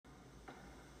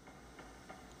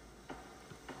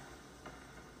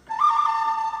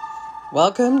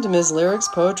Welcome to Ms. Lyric's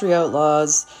Poetry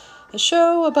Outlaws, a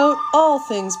show about all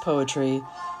things poetry.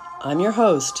 I'm your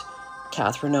host,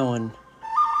 Katherine Autio.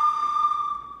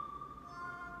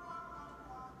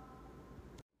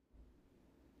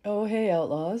 Oh, hey,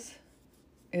 Outlaws.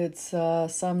 It's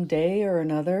some day or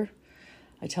another.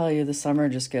 I tell you, the summer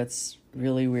just gets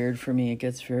really weird for me. It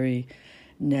gets very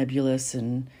nebulous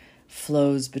and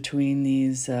flows between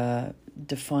these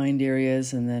defined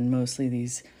areas and then mostly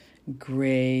these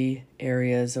gray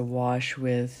areas awash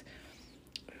with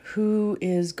who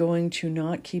is going to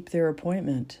not keep their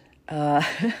appointment.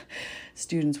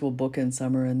 Students will book in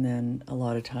summer and then a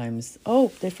lot of times,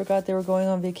 they forgot they were going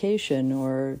on vacation,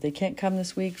 or they can't come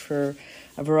this week for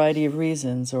a variety of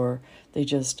reasons, or they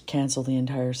just cancel the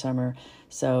entire summer.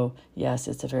 So yes,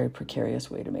 it's a very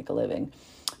precarious way to make a living.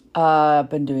 I've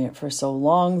been doing it for so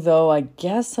long, though. I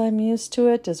guess I'm used to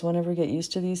it. Does one ever get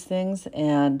used to these things?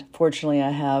 And fortunately,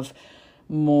 I have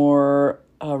more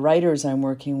writers I'm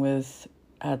working with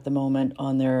at the moment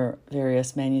on their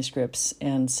various manuscripts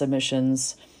and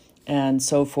submissions and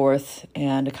so forth,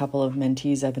 and a couple of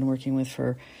mentees I've been working with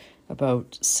for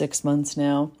about 6 months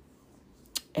now.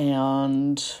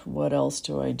 And what else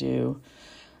do I do?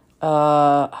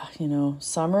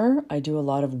 Summer, I do a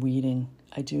lot of weeding.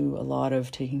 I do a lot of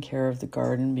taking care of the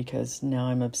garden because now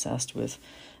I'm obsessed with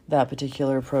that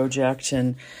particular project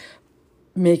and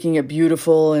making it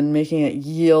beautiful and making it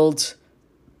yield.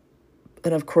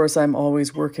 And of course, I'm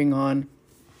always working on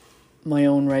my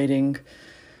own writing.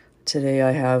 Today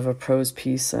I have a prose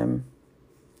piece I'm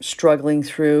struggling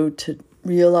through to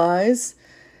realize,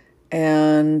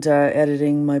 and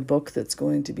editing my book that's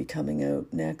going to be coming out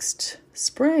next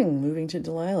spring, moving to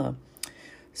Delilah.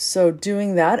 So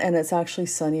doing that, and it's actually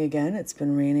sunny again. It's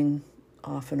been raining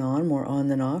off and on, more on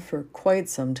than off, for quite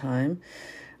some time.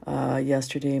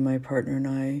 Yesterday, my partner and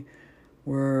I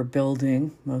were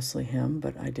building, mostly him,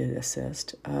 but I did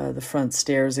assist, the front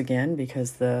stairs again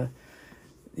because the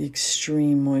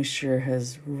extreme moisture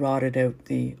has rotted out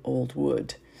the old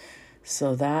wood.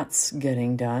 So that's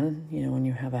getting done. When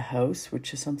you have a house,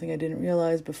 which is something I didn't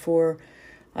realize before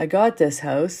I got this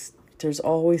house, there's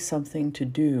always something to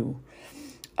do.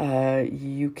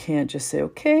 You can't just say,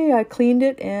 okay, I cleaned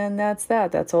it and that's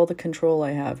that. That's all the control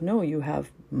I have. No, you have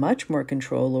much more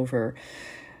control over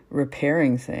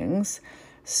repairing things.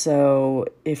 So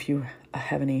if you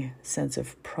have any sense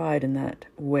of pride in that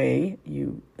way,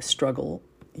 you struggle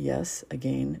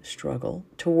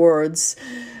towards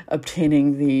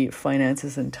obtaining the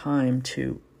finances and time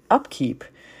to upkeep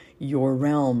your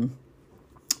realm.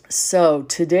 So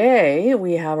today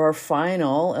we have our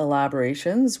final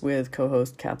Elaborations with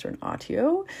co-host Katherine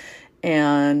Autio,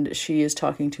 and she is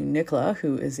talking to Nicola,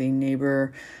 who is a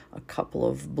neighbor a couple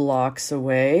of blocks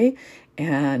away.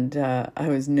 And I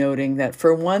was noting that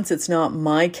for once it's not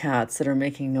my cats that are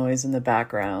making noise in the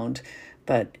background,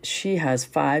 but she has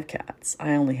 5 cats.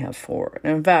 I only have 4.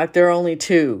 And in fact, there are only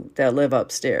 2 that live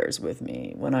upstairs with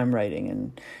me when I'm writing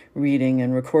and reading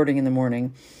and recording in the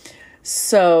morning.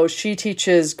 So she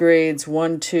teaches grades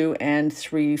 1, 2, and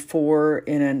 3, 4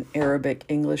 in an Arabic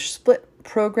English split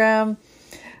program.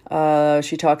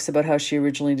 She talks about how she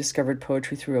originally discovered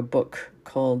poetry through a book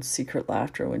called Secret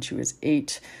Laughter when she was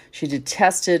 8. She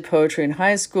detested poetry in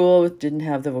high school, didn't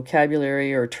have the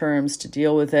vocabulary or terms to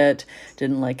deal with it,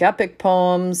 didn't like epic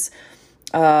poems.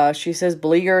 She says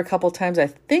beleaguer a couple times. I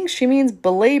think she means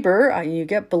belabor. You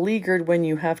get beleaguered when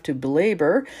you have to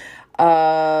belabor.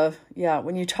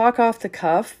 When you talk off the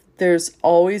cuff, there's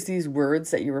always these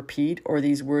words that you repeat or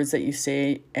these words that you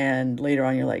say, and later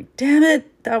on you're like, damn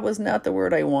it, that was not the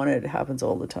word I wanted. It happens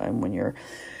all the time when you're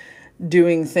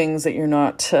doing things that you're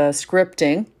not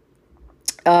scripting.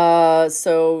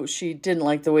 So she didn't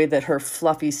like the way that her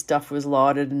fluffy stuff was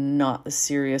lauded and not the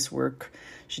serious work.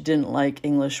 She didn't like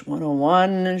English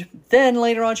 101. Then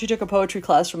later on she took a poetry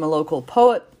class from a local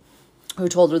poet who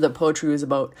told her that poetry was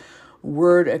about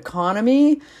word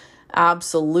economy.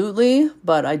 Absolutely,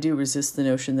 but I do resist the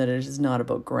notion that it is not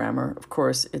about grammar. Of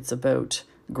course, it's about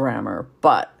grammar,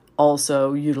 but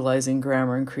also utilizing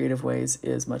grammar in creative ways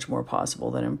is much more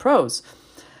possible than in prose.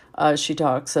 She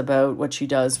talks about what she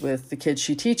does with the kids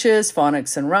she teaches,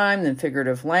 phonics and rhyme, and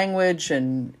figurative language,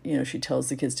 and she tells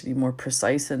the kids to be more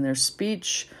precise in their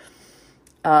speech.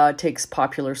 Takes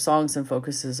popular songs and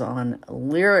focuses on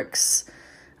lyrics.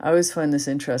 I always find this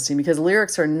interesting because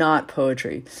lyrics are not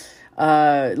poetry.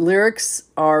 Lyrics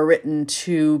are written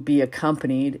to be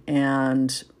accompanied,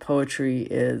 and poetry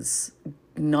is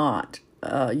not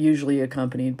usually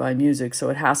accompanied by music, so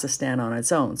it has to stand on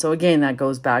its own. So again, that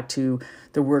goes back to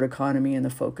the word economy and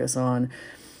the focus on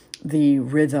the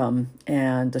rhythm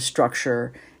and the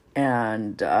structure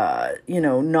and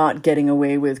not getting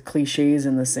away with cliches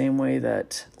in the same way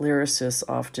that lyricists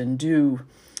often do.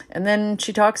 And then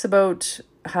she talks about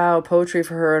how poetry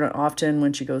for her, and often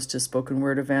when she goes to spoken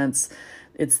word events,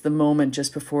 it's the moment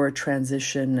just before a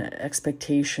transition,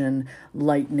 expectation,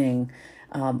 lightning.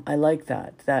 I like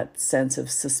that sense of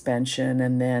suspension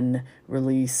and then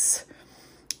release.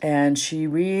 And she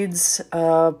reads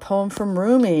a poem from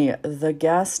Rumi, The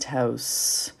Guest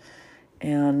House.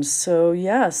 And so,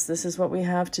 yes, this is what we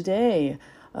have today,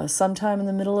 sometime in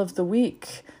the middle of the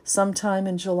week, sometime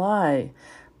in July.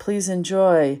 Please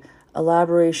enjoy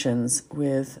Elaborations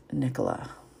with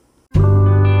Nicola.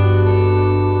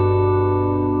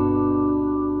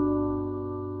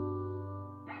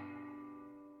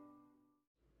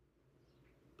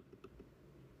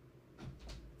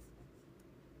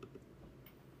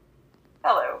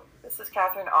 Hello, this is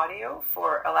Katherine Autio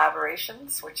for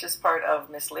Elaborations, which is part of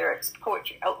Miss Lyric's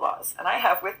Poetry Outlaws. And I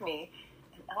have with me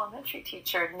an elementary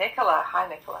teacher, Nicola. Hi,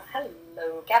 Nicola.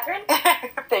 Hello, Katherine.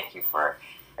 Thank you for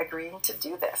agreeing to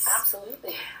do this.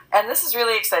 Absolutely. And this is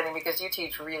really exciting because you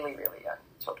teach really, really young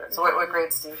children. So what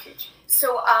grades do you teach?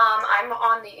 So I'm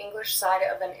on the English side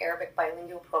of an Arabic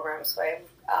bilingual program. So I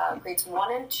have grades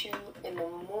 1 and 2 in the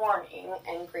morning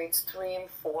and grades 3 and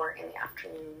 4 in the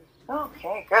afternoon.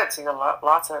 Okay, good. So you got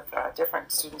lots of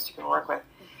different students you can work with.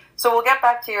 So we'll get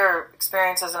back to your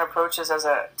experiences and approaches as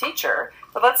a teacher,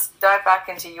 but let's dive back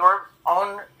into your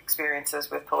own experiences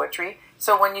with poetry.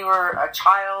 So when you were a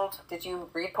child, did you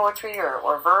read poetry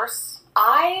or verse?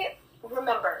 I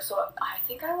remember, so I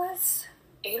think I was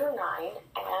 8 or 9,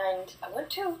 and I went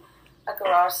to a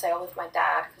garage sale with my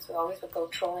dad, because we always would go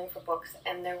trolling for books,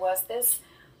 and there was this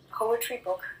poetry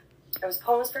book. It was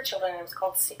poems for children, and it was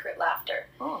called Secret Laughter.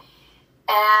 Oh.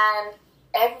 And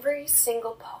every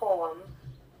single poem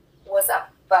was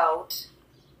about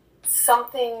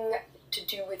something to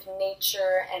do with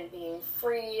nature and being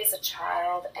free as a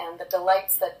child and the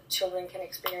delights that children can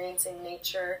experience in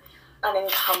nature,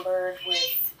 unencumbered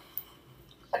with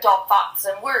adult thoughts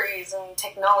and worries and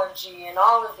technology and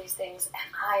all of these things.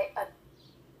 And I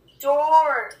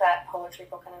adored that poetry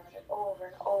book, and I read it over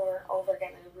and over and over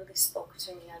again, and it really spoke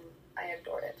to me, and I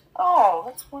adored it. Oh,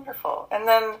 that's wonderful. And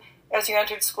then as you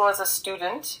entered school as a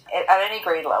student, at any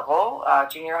grade level,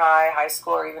 junior high, high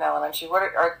school, or even elementary,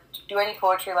 do any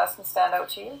poetry lessons stand out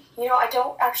to you? You know, I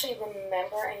don't actually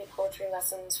remember any poetry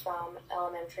lessons from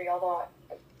elementary, although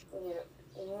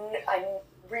I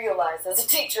realized as a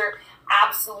teacher,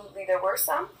 absolutely there were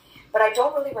some. But I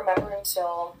don't really remember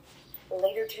until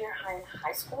later junior high and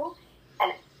high school,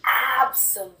 and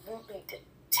absolutely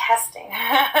detesting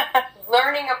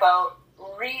learning about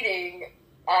reading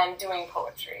and doing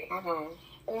poetry.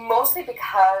 Mm-hmm. Mostly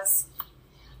because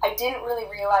I didn't really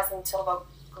realize until about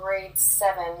grade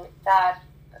 7 that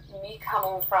me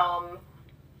coming from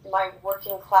my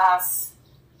working class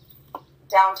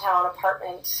downtown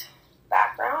apartment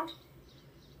background,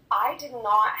 I did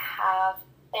not have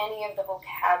any of the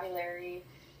vocabulary,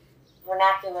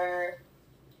 vernacular,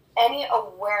 any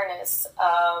awareness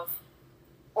of,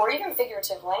 or even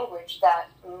figurative language that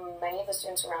many of the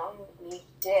students around me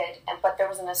did. But there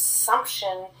was an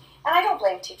assumption, and I don't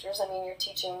blame teachers. I mean, you're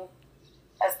teaching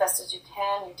as best as you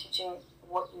can. You're teaching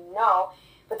what you know.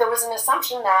 But there was an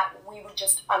assumption that we would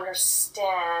just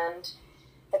understand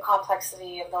the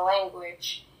complexity of the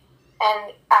language.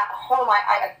 And at home,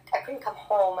 I couldn't come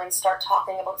home and start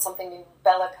talking about something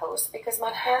bellicose, because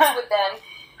my parents would then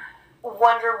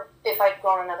wonder if I'd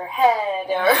grown another head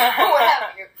or what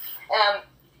have you.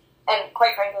 And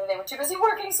quite frankly, they were too busy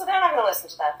working, so they're not going to listen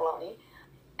to that baloney.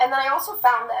 And then I also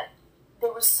found that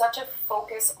there was such a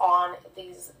focus on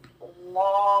these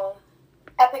long,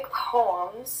 epic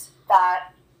poems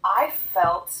that I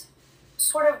felt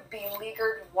sort of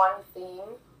beleaguered one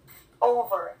theme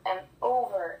over and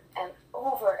over and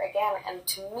over again. And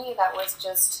to me, that was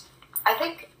just, I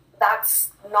think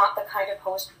that's not the kind of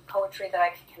poetry that I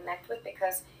can connect with,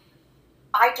 because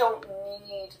I don't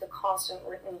need the constant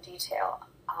written detail,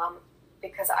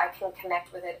 because I can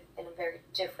connect with it in a very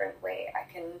different way.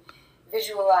 I can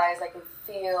visualize, I can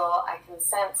feel, I can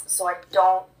sense, so I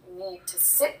don't need to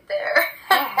sit there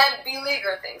and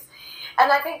beleaguer things.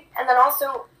 And I think, and then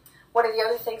also, one of the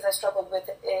other things I struggled with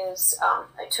is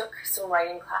I took some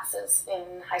writing classes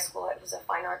in high school. It was a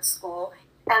fine arts school.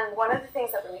 And one of the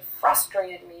things that really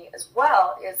frustrated me as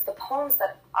well is the poems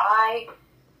that I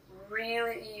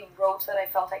really wrote that I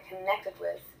felt I connected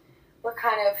with were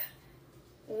kind of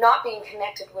not being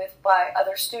connected with by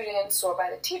other students or by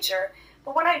the teacher.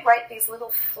 But when I'd write these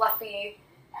little fluffy,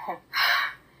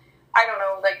 I don't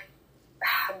know, like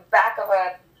back of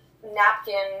a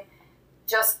napkin,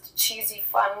 just cheesy,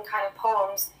 fun kind of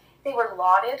poems, they were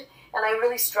lauded, and I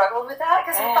really struggled with that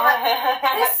because I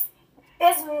thought, this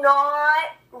is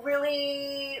not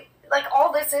really, like,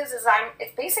 all this is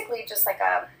it's basically just like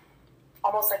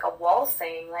almost like a wall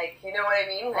saying, like, you know what I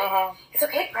mean? Like, it's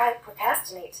okay to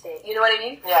procrastinate today. You know what I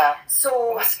mean? Yeah.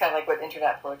 So that's kind of like what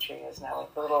internet poetry is now,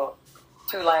 like the little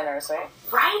two-liners, right?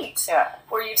 Right. Yeah.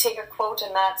 Where you take a quote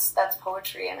and that's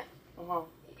poetry, and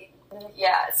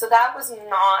yeah. So that was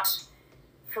not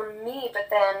for me. But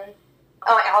then,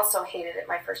 I also hated it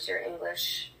my first year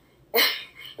English.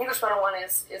 English 101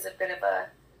 is a bit of a.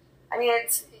 I mean,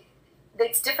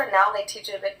 it's different now. They teach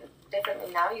it a bit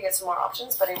differently now. You get some more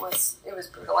options, but it was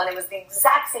brutal, and it was the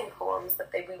exact same poems that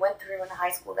we went through in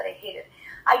high school that I hated.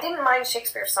 I didn't mind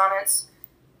Shakespeare sonnets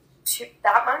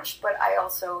that much, but I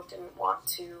also didn't want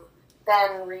to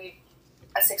then read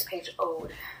a 6-page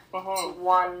ode to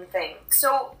one thing.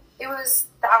 So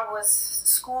that was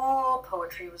school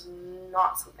poetry was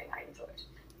not something I enjoyed.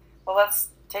 Well, let's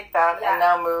take that and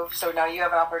now move. So now you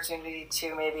have an opportunity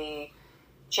to maybe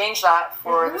change that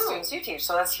for the students you teach.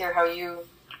 So let's hear how do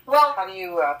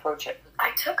you approach it?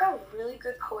 I took a really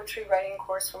good poetry writing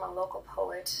course from a local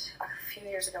poet a few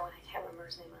years ago, and I can't remember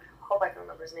his name. I hope I can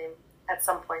remember his name at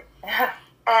some point.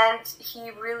 And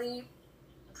he really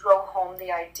drove home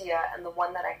the idea, and the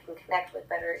one that I can connect with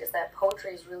better is that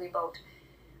poetry is really about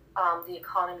the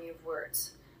economy of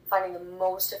words, finding the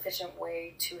most efficient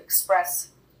way to express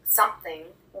something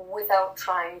without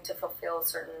trying to fulfill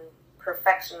certain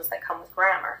perfections that come with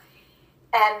grammar.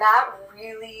 And that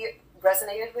really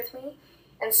resonated with me.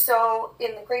 And so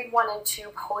in the grade 1 and 2,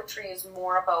 poetry is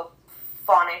more about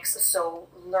phonics, so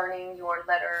learning your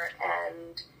letter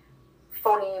and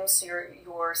phonemes,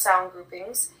 your sound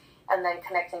groupings, and then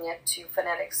connecting it to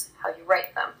phonetics, how you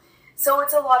write them. So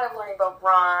it's a lot of learning about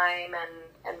rhyme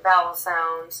and vowel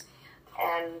sounds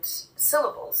and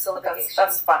syllables, syllabification.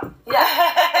 That's fun. Yeah.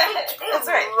 They That's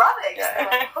right. love it. They're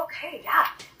like, okay,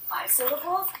 5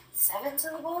 syllables, 7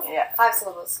 syllables, 5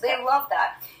 syllables. So they love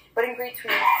that. But in grade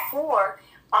 3 and 4,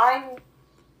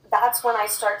 that's when I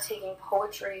start taking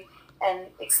poetry and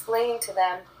explaining to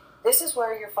them, this is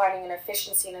where you're finding an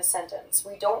efficiency in a sentence.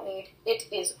 We don't need, it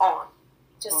is on.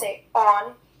 Just say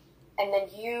on, and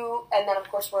then of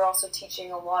course we're also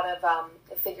teaching a lot of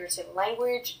figurative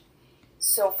language.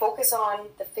 So focus on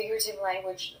the figurative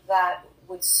language that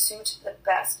would suit the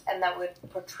best and that would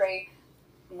portray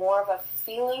more of a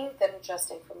feeling than just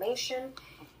information.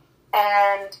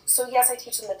 And so yes, I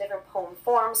teach them the different poem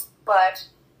forms, but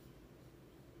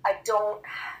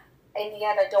in the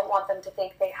end, I don't want them to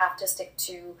think they have to stick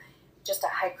to just a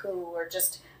haiku or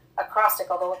just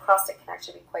acrostic, although acrostic can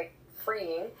actually be quite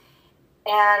freeing.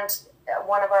 And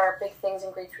one of our big things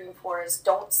in grade 3 and 4 is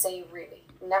don't say really.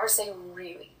 Never say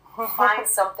really. Find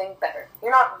something better.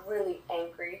 You're not really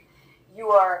angry.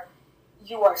 You are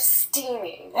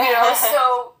steaming.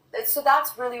 So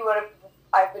that's really what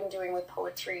I've been doing with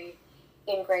poetry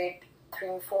in grade 3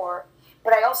 and 4.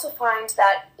 But I also find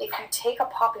that if you take a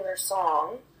popular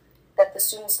song that the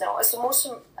students know, so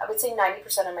I would say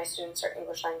 90% of my students are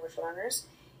English language learners.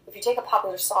 If you take a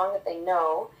popular song that they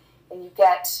know and you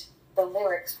get the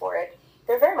lyrics for it,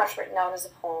 they're very much written out as a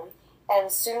poem,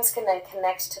 and students can then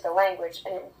connect to the language,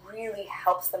 and it really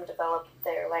helps them develop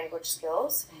their language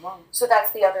skills. So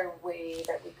that's the other way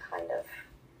that we kind of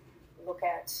look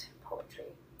at poetry.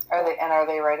 Are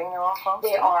they writing their own poems?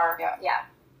 They are, yeah.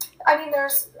 I mean,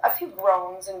 there's a few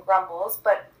groans and grumbles,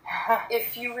 but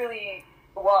if you really,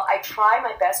 I try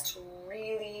my best to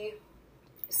really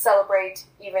celebrate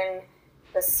even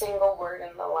the single word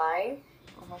in the line.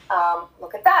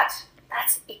 Look at that.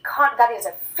 That is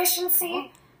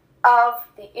efficiency of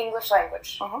the English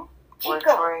language. Keep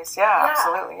going. Yeah,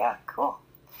 absolutely. Yeah, cool.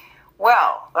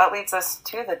 Well, that leads us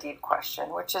to the deep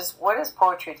question, which is, what is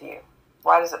poetry to you?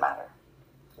 Why does it matter?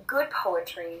 Good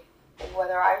poetry,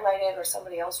 whether I write it or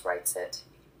somebody else writes it,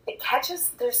 it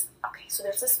catches, there's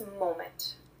this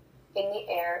moment in the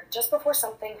air just before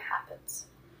something happens.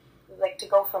 Like to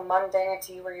go from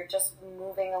mundanity where you're just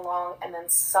moving along and then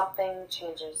something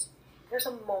changes. There's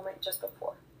a moment just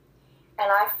before. And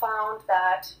I found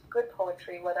that good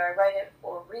poetry, whether I write it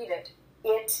or read it,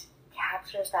 it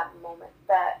captures that moment,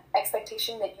 that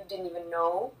expectation that you didn't even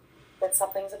know that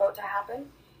something's about to happen.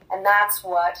 And that's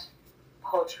what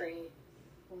poetry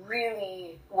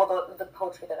really, the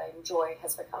poetry that I enjoy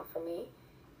has become for me.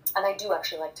 And I do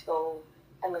actually like to go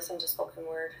and listen to spoken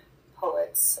word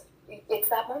poets. It's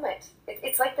that moment.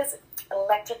 It's like this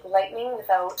electric lightning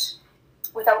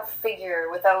without figure,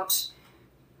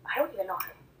 I don't even know how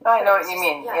to. No, I know what you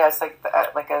mean. Yeah, it's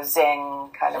like a zing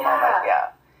kind of moment.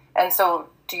 Yeah. And so,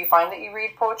 do you find that you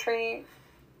read poetry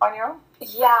on your own?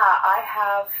 Yeah, I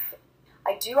have.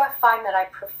 I find that I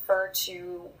prefer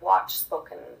to watch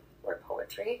spoken word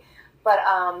poetry, but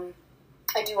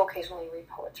I do occasionally read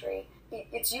poetry.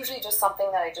 It's usually just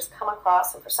something that I just come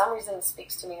across, and for some reason it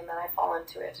speaks to me, and then I fall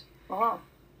into it. Mm-hmm.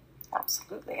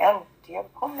 Absolutely. And do you have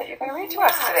a poem that you're going to read to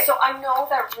us today? So I know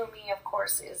that Rumi, of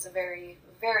course, is a very,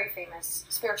 very famous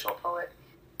spiritual poet,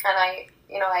 and I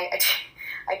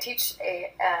teach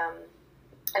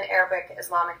an Arabic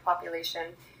Islamic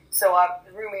population, so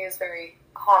Rumi is very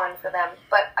common for them.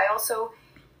 But I also,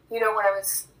 when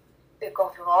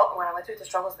I went through the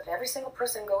struggles that every single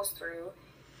person goes through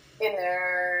in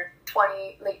their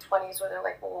late 20s, where they're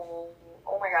like, oh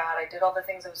my God, I did all the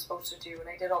things I was supposed to do, and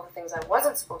I did all the things I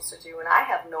wasn't supposed to do, and I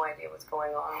have no idea what's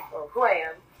going on or who I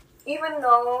am. Even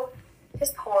though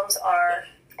his poems are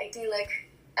idyllic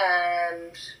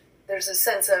and there's a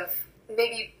sense of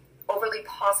maybe overly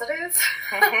positive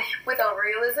without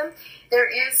realism,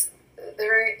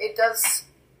 it does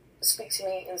speak to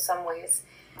me in some ways.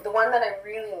 The one that I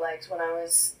really liked when I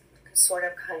was sort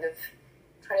of kind of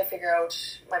trying to figure out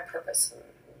my purpose and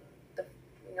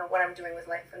what I'm doing with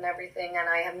life and everything, and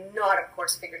I have not, of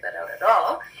course, figured that out at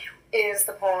all, is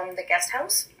the poem The Guest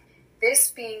House.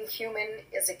 This being human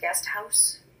is a guest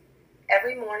house.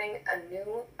 Every morning a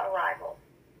new arrival,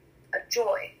 a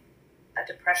joy, a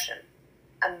depression,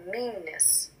 a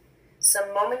meanness.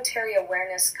 Some momentary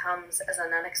awareness comes as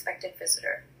an unexpected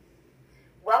visitor.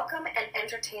 Welcome and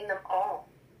entertain them all,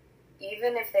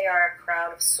 even if they are a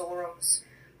crowd of sorrows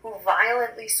who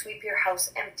violently sweep your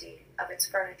house empty of its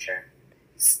furniture.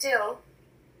 Still,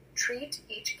 treat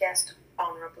each guest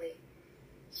honorably.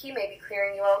 He may be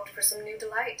clearing you out for some new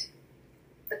delight.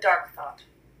 The dark thought,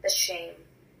 the shame,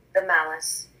 the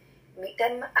malice. Meet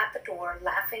them at the door,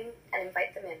 laughing, and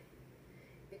invite them in.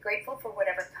 Be grateful for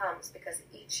whatever comes, because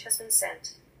each has been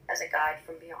sent as a guide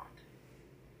from beyond.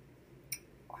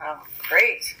 Wow,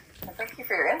 great. And thank you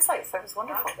for your insights. That was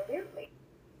wonderful. Absolutely.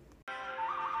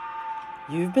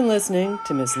 You've been listening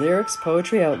to Miss Lyric's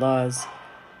Poetry Outlaws.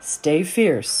 Stay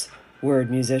fierce, word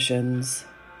musicians.